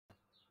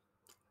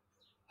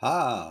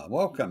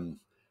Welcome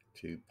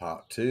to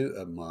part 2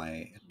 of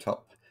my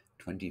top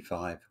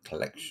 25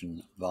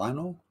 collection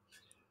vinyl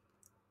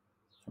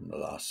from the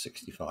last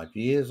 65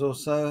 years or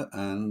so.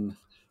 And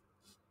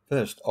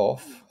first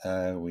off,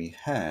 we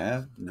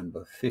have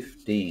number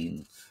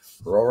 15,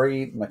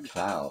 Rory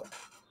McLeod.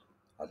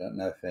 I don't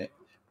know if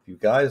you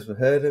guys have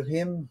heard of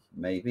him.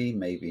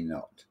 Maybe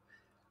not.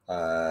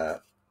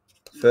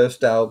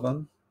 First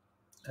album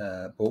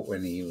bought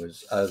when he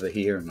was over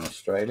here in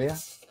Australia,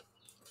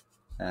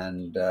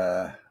 and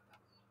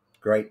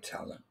great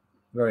talent,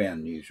 very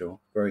unusual,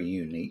 very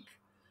unique.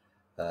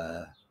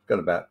 Got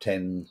about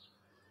 10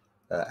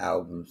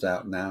 albums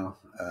out now.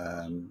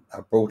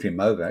 I brought him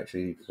over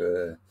actually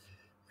for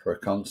a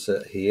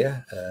concert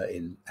here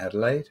in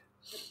Adelaide,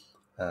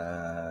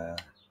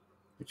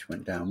 which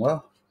went down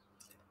well.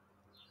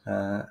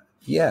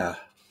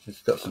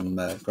 It's got some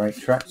great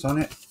tracks on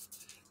it.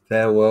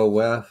 Farewell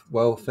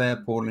Welfare,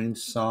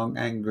 Pauline's Song,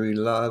 Angry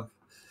Love,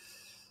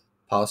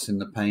 Passing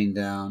the Pain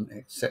Down,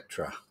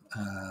 etc.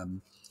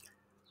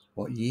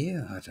 What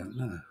year? I don't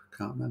know.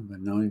 Can't remember.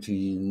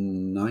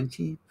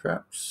 1990,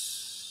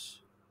 perhaps?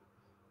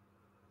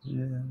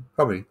 Yeah,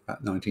 probably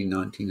about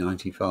 1990,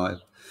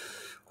 95.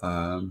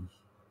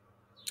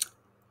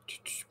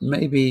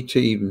 Maybe to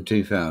even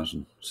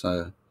 2000.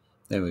 So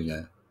there we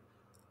go.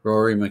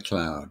 Rory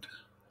McLeod,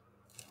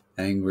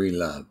 Angry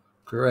Love.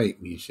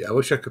 Great music. I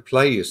wish I could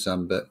play you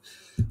some, but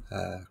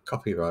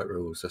copyright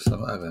rules or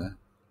something. I don't know.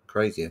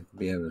 Crazy to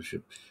be able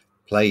to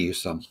play you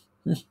some.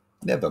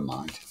 Never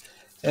mind.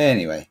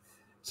 Anyway,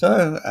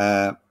 so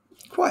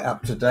quite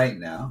up to date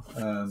now.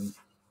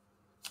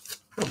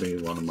 Probably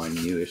one of my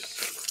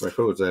newest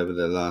records over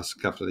the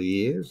last couple of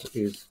years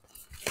is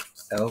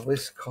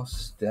Elvis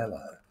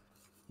Costello.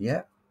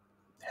 Yep.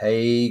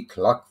 Hey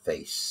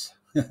Clockface.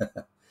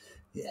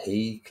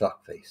 Hey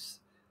Clockface.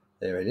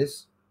 There it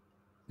is.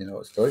 You know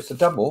what story? It's a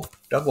double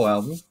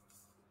album.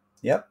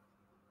 Yep.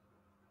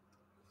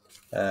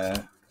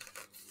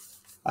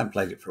 I haven't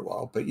played it for a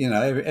while, but you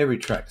know, every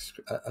track's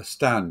a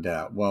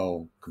standout,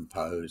 well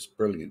composed,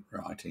 brilliant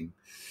writing,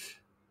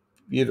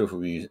 beautiful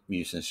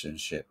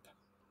musicianship.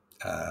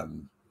 I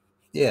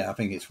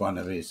think it's one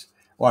of his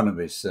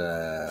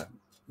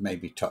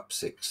maybe top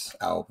 6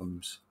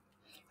 albums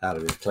out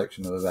of his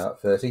collection of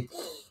about 30.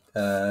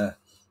 There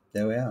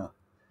we are,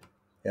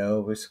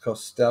 Elvis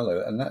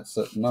Costello, and that's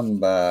at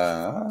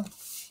number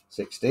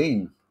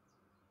 16.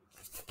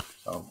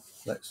 So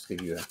let's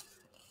give you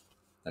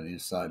an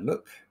inside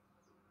look.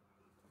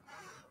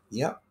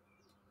 Yep.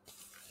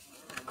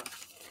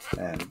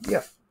 And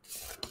yep,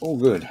 all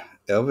good.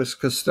 Elvis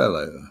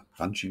Costello,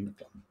 punching the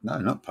clock. No,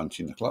 not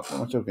punching the clock. What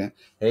am I talking about?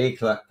 Hey,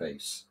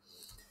 Clapface.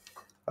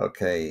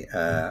 Okay.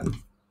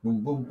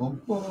 Boom, boom,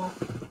 boom, boom.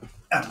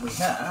 And we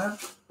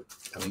have,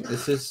 I think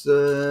this is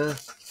the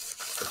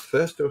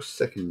first or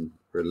second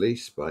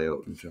release by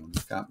Elton John.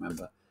 I can't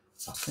remember.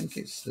 I think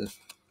it's the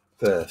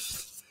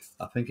first.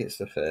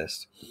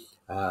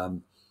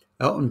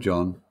 Elton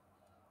John.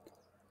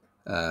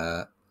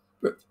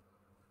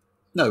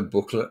 No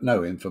booklet,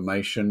 no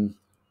information,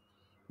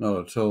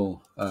 not at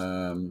all.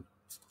 But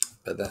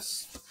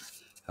that's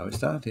how it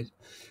started.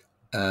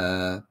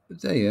 But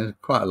there you go,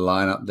 quite a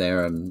lineup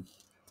there, and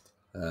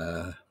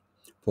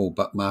Paul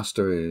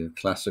Buckmaster,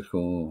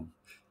 classical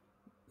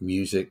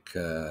music,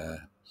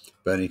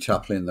 Bernie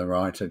Taupin, the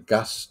writer,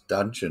 Gus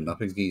Dudgeon, I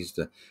think he's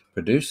the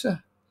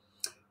producer,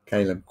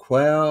 Caleb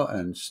Quayle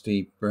and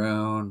Steve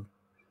Brown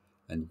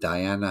and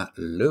Diana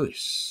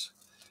Lewis.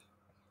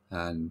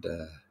 And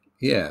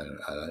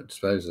I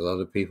suppose a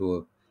lot of people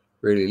have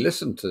really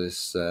listened to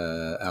this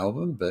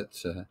album, but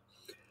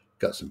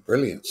got some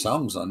brilliant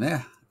songs on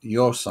there.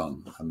 Your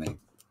Song,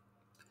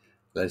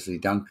 Leslie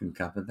Duncan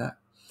covered that.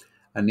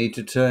 I Need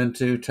to Turn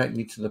To, Take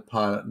Me to the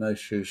Pilot, No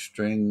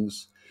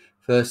Shoestrings,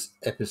 first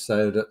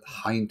episode at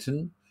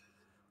Heinton,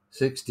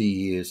 60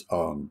 Years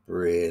On,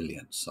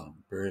 brilliant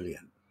song,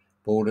 brilliant.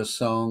 Border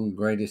Song,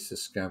 Greatest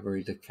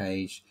Discovery, The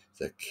Cage,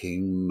 The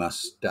King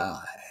Must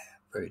Die,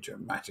 very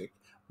dramatic,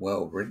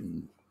 well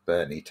written,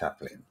 Bernie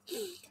Taupin.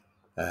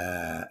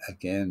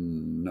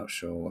 Again, not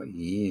sure what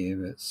year,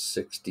 but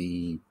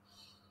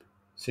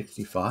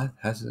 65,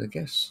 hazard a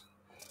guess.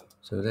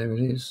 So there it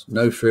is.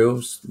 No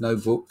frills, no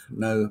book,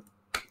 no,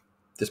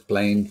 just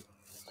plain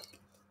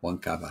one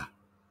cover.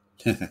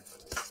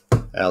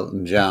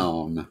 Elton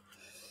John.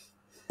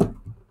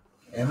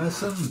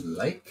 Emerson,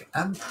 Lake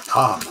and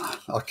Palmer.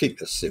 I'll keep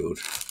the sealed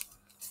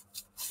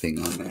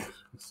thing on there.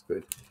 That's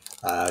good.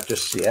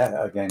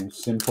 Again,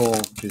 simple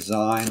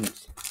design,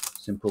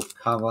 simple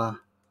cover.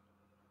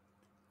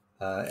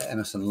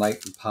 Emerson,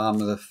 Lake and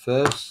Palmer the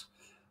first.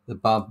 The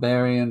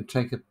Barbarian,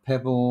 Take a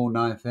Pebble,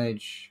 Knife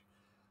Edge,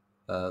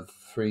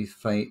 Three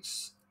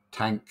Fates,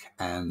 Tank,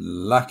 and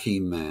Lucky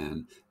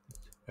Man.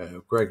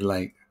 Greg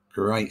Lake,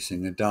 great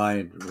singer,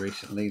 died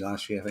recently,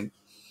 last year, I think.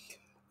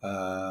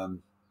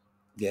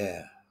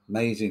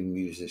 Amazing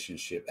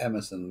musicianship.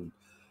 Emerson,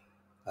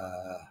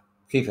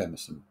 Keith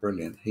Emerson,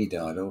 brilliant. He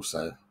died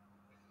also.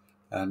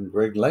 And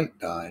Greg Lake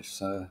died,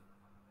 so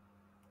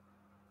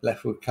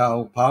left with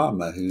Carl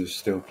Palmer, who's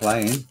still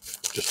playing,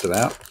 just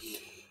about.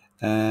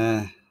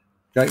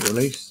 Great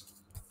release,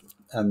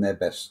 and their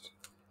best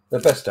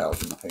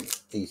album, I think.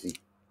 Easy.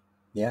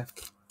 Yeah.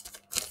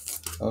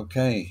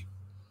 Okay.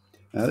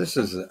 Now this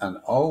is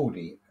an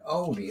oldie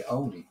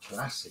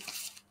classic.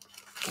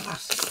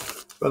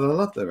 But I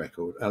love the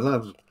record. I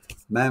love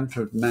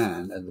Manfred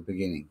Mann at the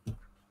beginning.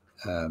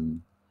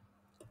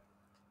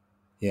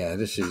 Yeah,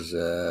 this is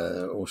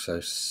also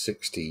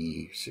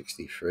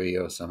 63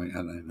 or something. I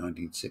don't know,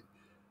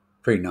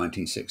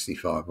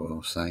 pre-1965,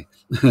 we'll say.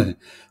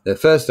 Their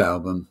first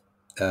album,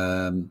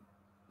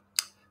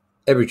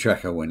 every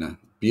track a winner.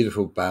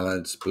 Beautiful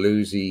ballads,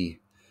 bluesy.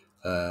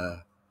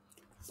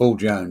 Paul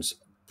Jones,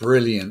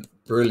 brilliant,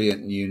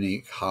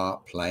 unique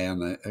harp player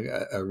and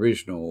a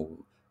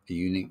original,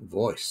 unique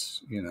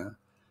voice, you know.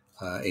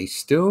 He's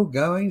still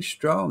going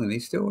strong and he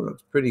still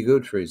looks pretty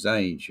good for his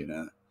age, you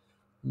know.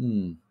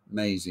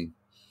 Amazing.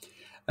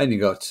 And you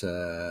got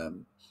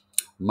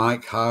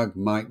Mike Hugg,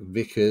 Mike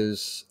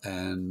Vickers,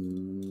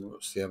 and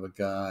what's the other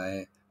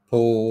guy?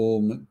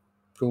 Paul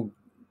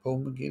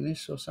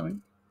McGuinness or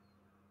something.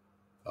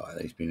 Oh,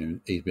 he's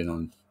been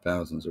on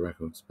thousands of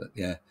records, but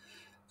yeah.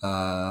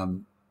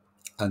 And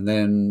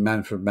then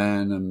Manfred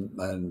Mann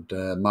and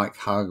Mike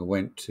Hugg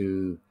went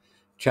to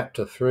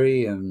Chapter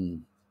 3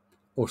 and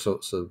all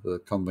sorts of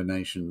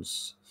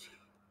combinations.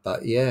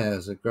 But yeah,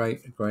 it's a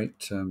great.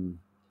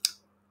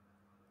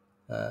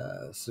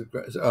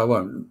 I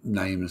won't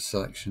name a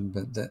selection,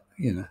 but that,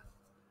 you know,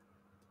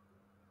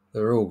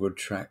 they're all good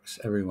tracks,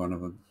 every one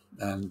of them.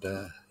 And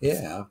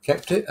yeah, I've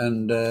kept it,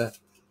 and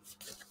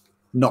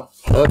not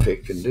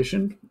perfect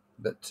condition,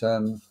 but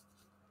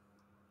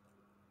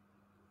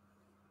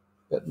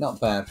not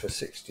bad for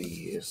 60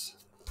 years.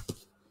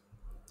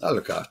 I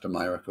look after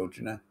my records,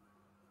 you know.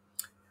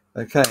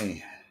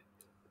 Okay.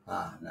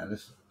 Now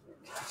this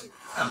is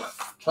a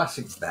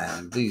classic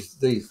band. These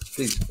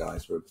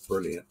guys were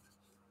brilliant.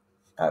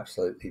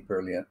 Absolutely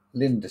brilliant.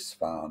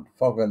 Lindisfarne,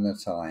 Fog on the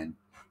Tyne.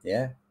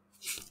 Yeah.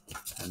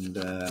 And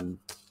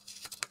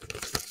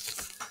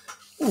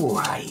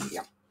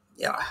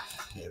yeah.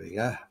 Here we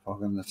go.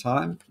 Fog on the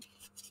Tyne.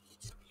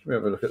 Should we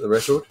have a look at the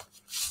record?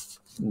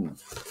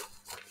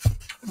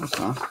 That's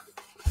nice.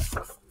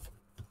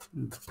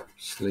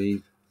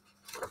 Sleeve.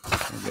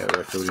 I'll get a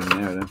record in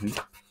there, I don't think.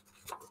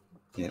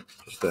 Yep,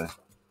 just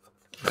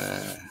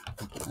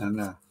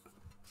and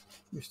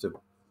used to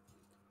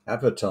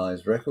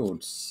advertise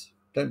records.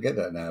 Don't get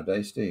that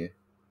nowadays, do you?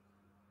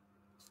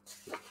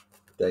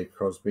 Dave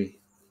Crosby,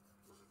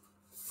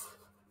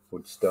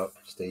 Woodstock,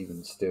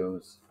 Stephen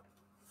Stills.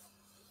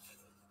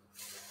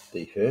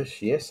 The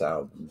first Yes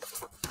album.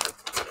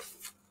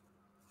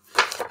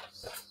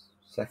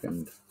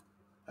 Second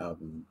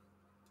album,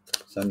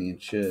 Sonny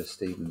and Cher,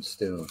 Stephen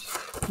Stills.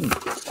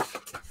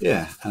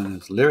 Yeah, and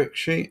there's lyric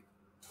sheet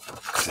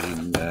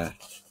and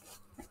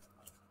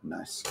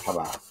nice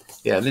cover.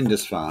 Yeah,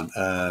 Lindisfarne.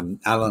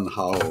 Alan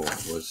Hull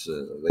was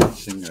the lead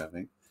singer, I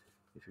think,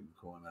 if you can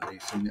call him a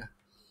lead singer.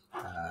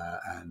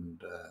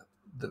 And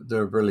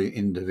the really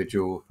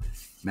individual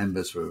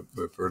members were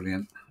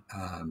brilliant.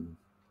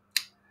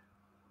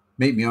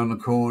 Meet Me on the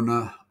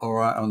Corner, All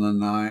Right on the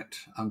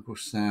Night, Uncle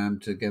Sam,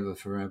 Together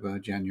Forever,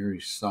 January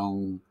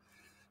Song,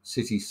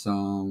 City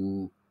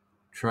Song,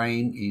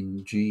 Train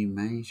in G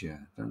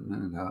Major. Don't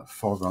know that.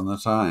 Fog on the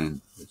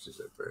Tyne, which is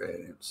a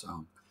brilliant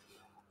song.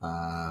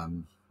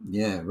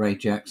 Yeah, Ray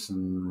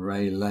Jackson,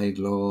 Ray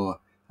Laidlaw,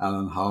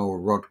 Alan Hull,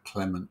 Rod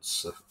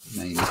Clements,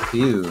 name a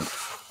few.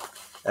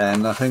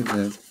 And I think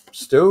they're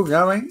still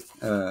going.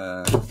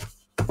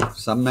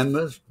 Some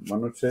members,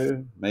 1 or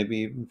 2, maybe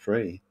even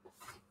 3.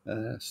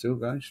 Still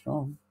going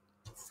strong.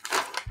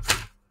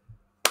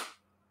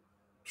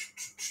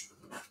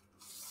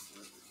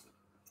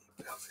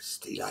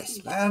 Steel Ice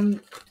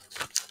Band.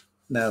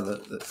 Now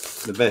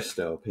the best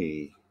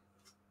LP,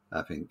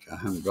 I think, I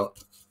haven't got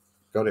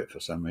it for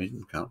some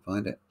reason, can't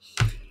find it.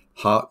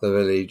 Heart the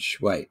Village.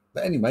 Wait,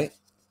 but anyway,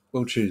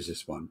 we'll choose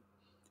this one,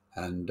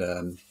 and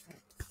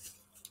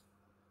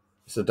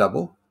it's a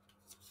double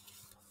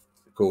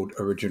called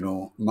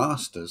Original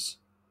Masters.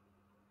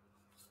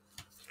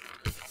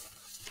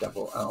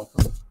 Double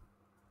album.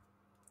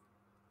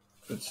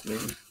 Good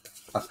sleeve.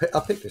 I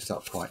picked this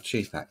up quite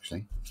cheap,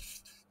 actually.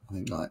 I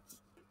think like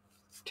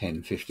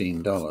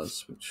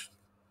 $10-15, which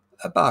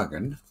a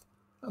bargain,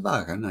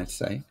 I'd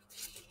say.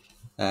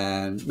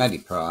 And Maddie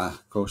Pryor,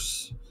 of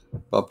course,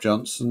 Bob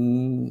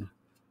Johnson,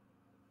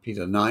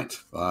 Peter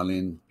Knight,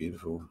 violin,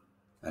 beautiful,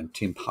 and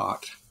Tim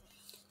Hart.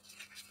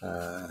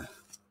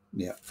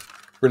 Yeah,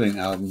 brilliant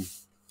album.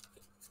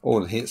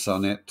 All the hits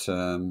on it.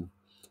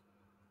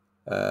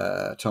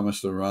 Thomas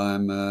the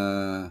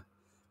Rhymer,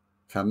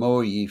 Come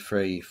Ye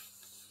Free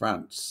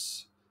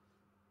France,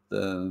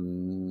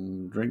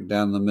 Drink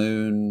Down the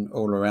Moon,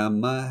 All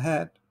Around My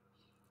Head.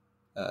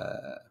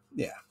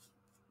 Yeah,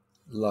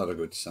 a lot of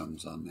good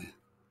songs on there.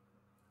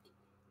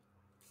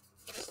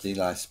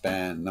 Steel Ice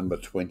Band, number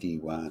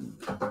 21.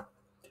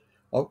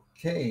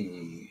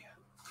 Okay,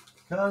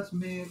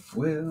 Cosmic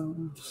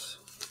Wheels,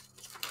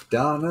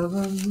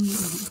 Donovan,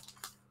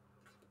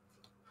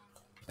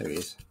 There he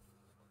is.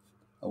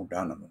 Oh,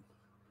 Donovan.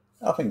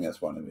 I think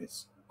that's one of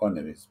his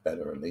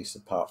better releases,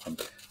 apart from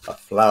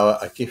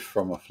a gift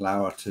from a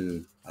flower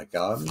to a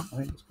garden, I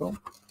think it's called.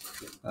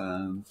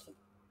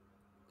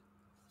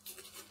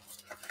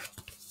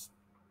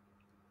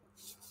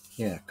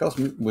 Yeah,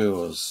 Cosmic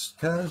Wheels.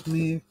 Let's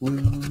see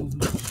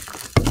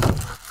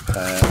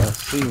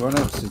what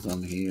else is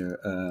on here.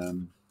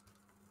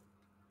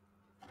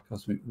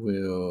 Cosmic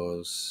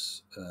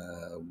Wheels,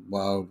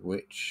 Wild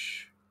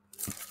Witch.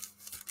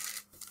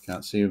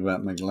 Can't see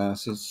without my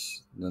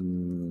glasses. The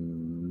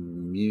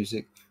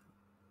music,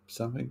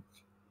 something.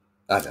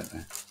 I don't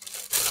know.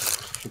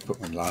 Should put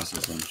my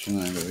glasses on,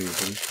 shouldn't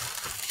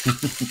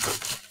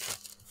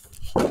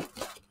I?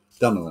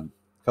 Donovan,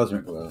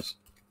 Cosmic Wheels.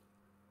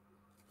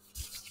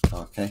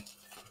 Okay.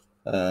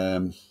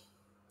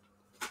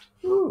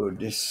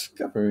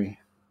 Discovery.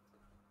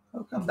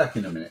 I'll come back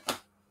in a minute.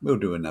 We'll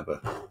do another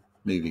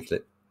movie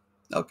clip.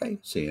 Okay,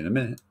 see you in a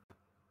minute.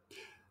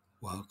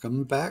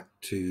 Welcome back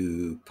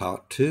to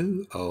part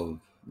 2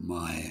 of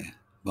my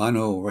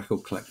vinyl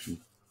record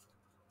collection.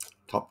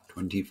 Top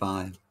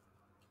 25.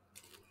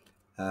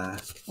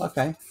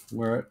 Okay,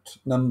 we're at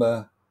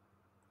number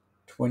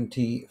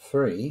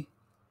 23.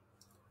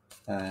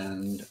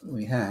 And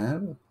we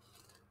have,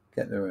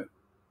 get the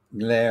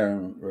glare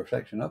and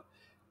reflection up,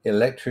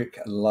 Electric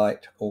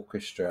Light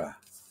Orchestra,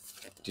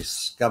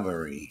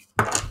 Discovery.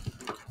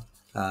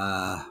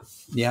 Yeah,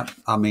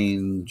 I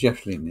mean,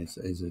 Jeff Lynne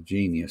is a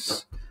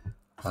genius,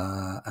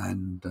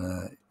 and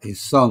his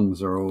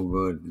songs are all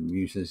good, the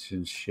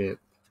musicianship.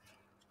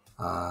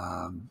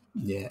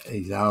 Yeah,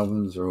 his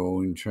albums are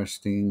all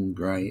interesting,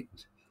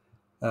 great.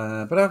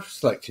 But I've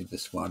selected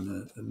this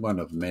one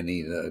of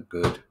many that are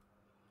good,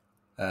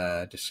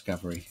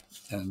 Discovery.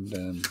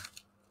 And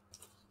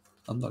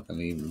I'm not going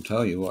to even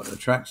tell you what the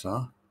tracks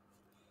are.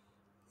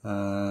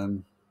 Blah,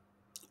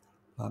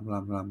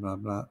 blah, blah, blah,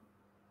 blah.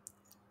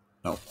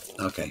 No,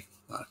 okay.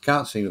 I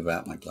can't see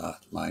without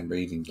my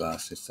reading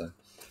glasses, so.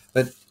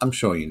 But I'm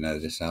sure you know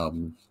this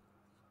album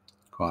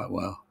quite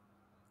well.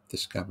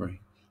 Discovery.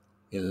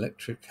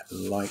 Electric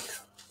Light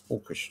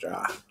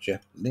Orchestra.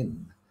 Jeff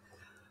Lynne.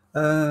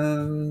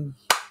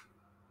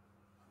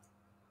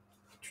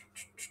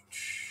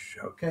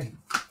 Okay.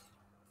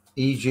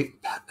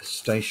 Egypt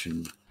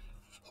Station.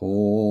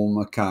 Paul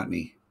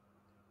McCartney.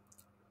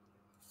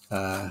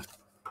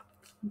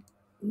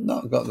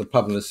 Not got the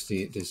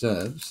publicity it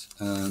deserves.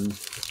 A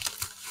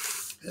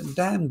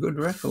damn good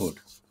record.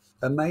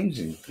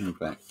 Amazing, in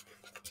fact.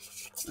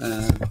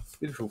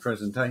 Beautiful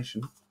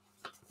presentation.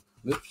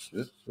 Whoops.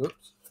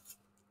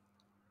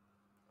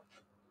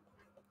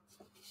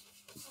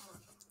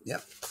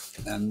 Yep.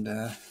 And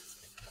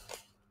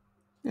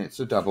it's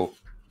a double.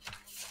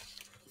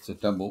 It's a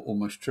double,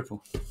 almost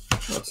triple.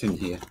 What's in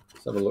here?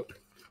 Let's have a look.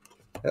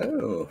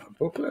 Oh, a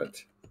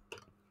booklet.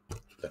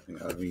 Don't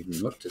think I've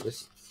even looked at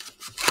this.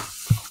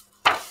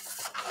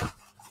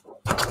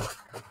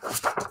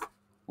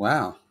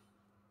 Wow.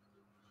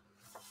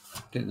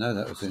 Didn't know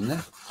that was in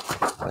there.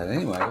 But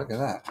anyway, look at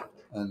that.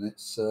 And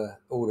it's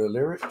all the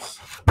lyrics.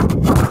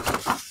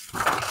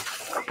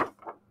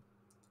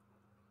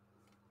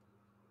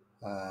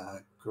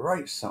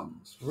 Great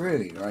songs.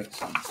 Really great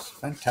songs.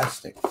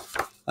 Fantastic.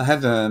 I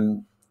had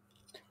on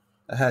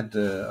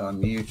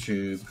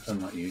YouTube,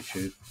 not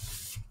YouTube,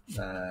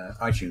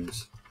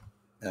 iTunes,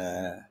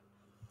 and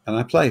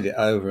I played it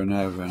over and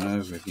over and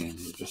over again. It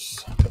was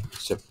just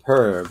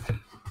superb.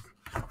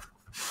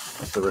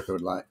 What's the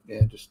record like?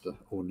 Yeah, just the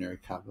ordinary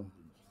cover.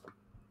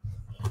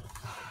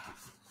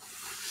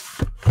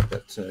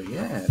 But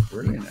yeah,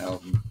 brilliant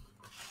album.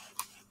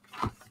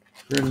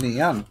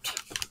 Brilliant.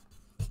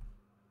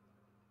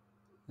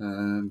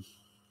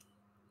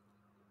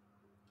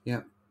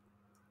 Yeah,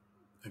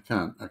 I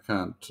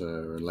can't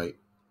relate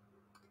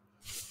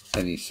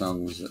any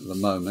songs at the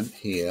moment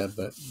here,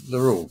 but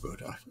they're all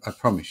good. I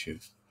promise you.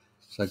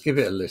 So give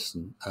it a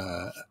listen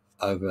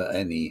over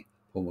any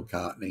Paul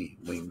McCartney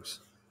Wings.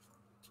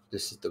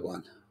 This is the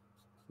one.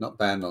 Not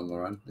Band on the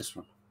Run, this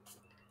one.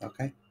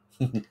 Okay.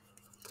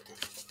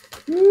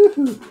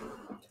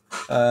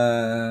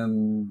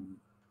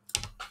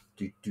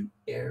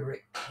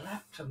 Eric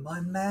Clapton,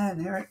 my man,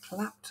 Eric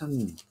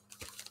Clapton.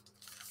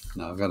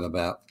 Now I've got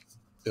about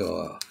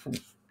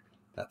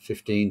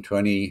 15,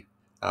 20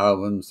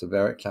 albums of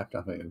Eric Clapton.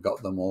 I think I've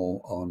got them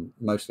all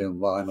mostly on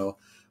vinyl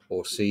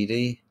or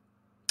CD.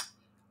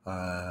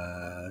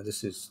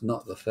 This is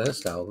not the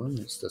first album,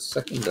 it's the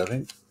second, I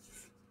think,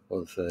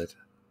 or the third.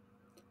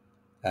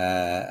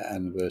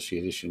 Anniversary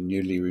edition,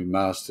 newly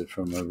remastered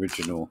from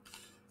original.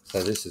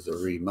 So this is a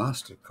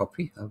remastered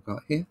copy I've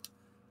got here.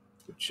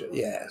 Which,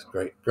 yeah, it's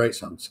great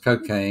songs.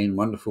 Cocaine,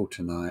 Wonderful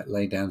Tonight,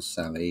 Lay Down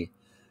Sally,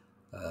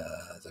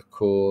 The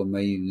Core,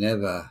 May You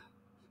Never,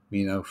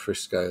 Mino,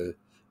 Frisco,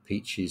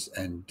 Peaches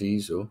and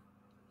Diesel.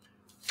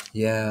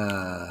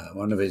 Yeah,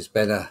 one of his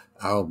better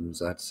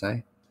albums, I'd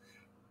say.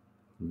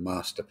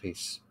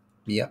 Masterpiece.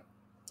 Yep.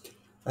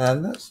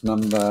 And that's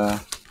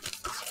number,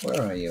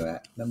 where are you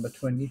at? Number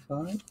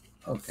 25?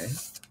 Okay.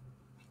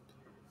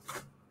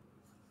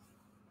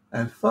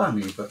 And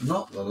finally, but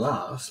not the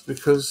last,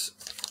 because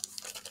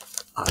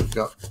I've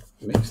got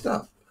mixed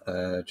up,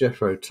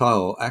 Jethro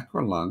Tull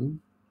Aqualung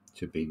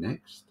should be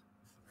next.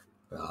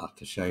 But I'll have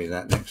to show you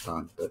that next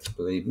time. But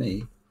believe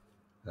me,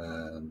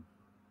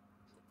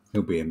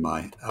 he'll be in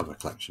my other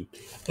collection.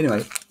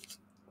 Anyway,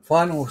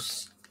 final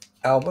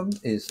album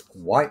is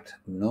White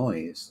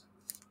Noise.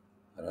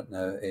 I don't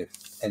know if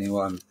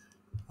anyone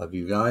of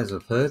you guys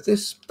have heard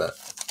this, but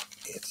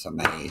it's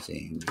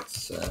amazing.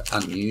 It's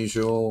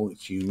unusual.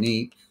 It's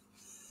unique.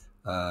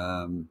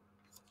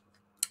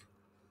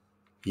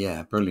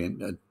 Yeah,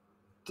 brilliant.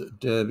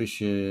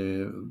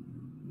 Derbyshire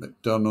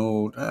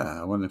McDonald.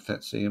 I wonder if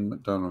that's Ian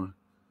McDonald.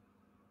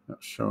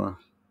 Not sure.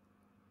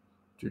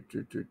 Not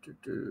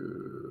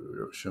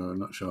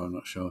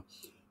sure.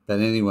 But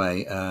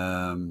anyway,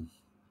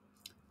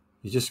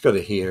 you just got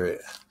to hear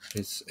it.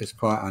 It's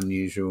quite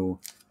unusual,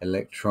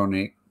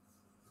 electronic,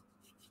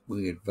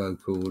 weird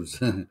vocals.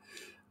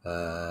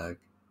 The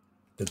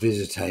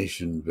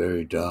Visitation,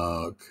 very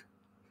dark,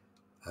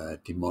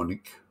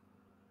 demonic,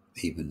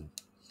 even.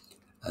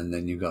 And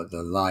then you've got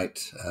the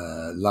light,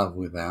 Love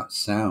Without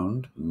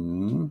Sound.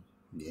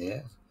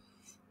 Yeah,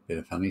 bit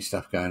of funny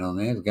stuff going on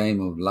there. The Game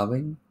of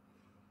Loving.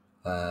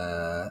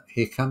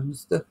 Here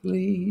Comes the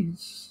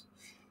Fleas.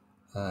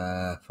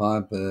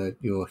 Firebird,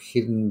 Your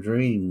Hidden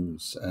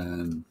Dreams.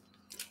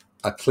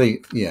 I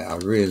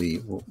really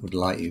would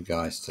like you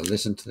guys to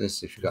listen to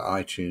this. If you've got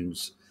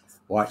iTunes,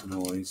 White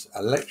Noise,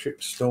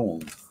 Electric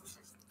Storm.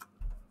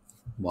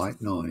 White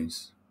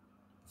Noise.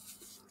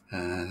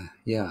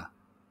 Yeah,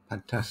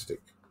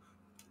 fantastic.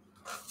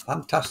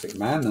 Fantastic,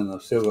 man. And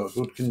I've still got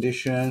good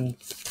condition.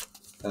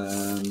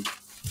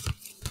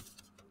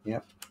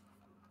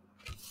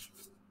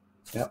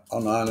 Yep,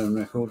 on Island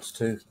Records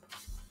too.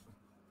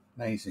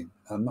 Amazing.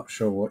 I'm not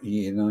sure what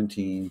year,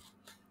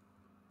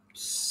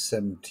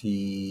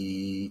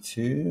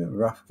 1972,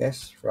 rough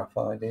guess, rough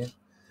idea.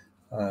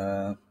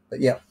 But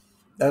yeah,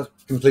 that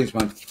completes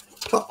my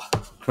top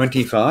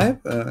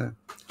 25.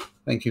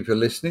 Thank you for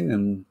listening,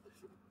 and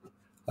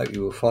hope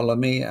you will follow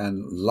me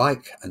and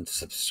like and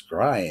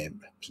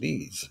subscribe,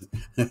 please.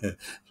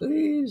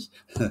 Please.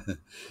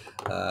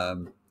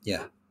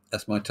 Yeah,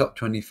 that's my top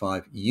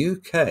 25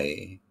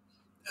 UK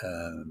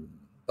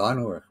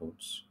vinyl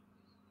records.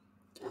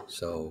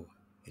 So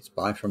it's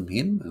bye from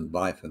him and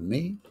bye from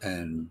me,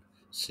 and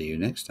see you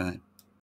next time.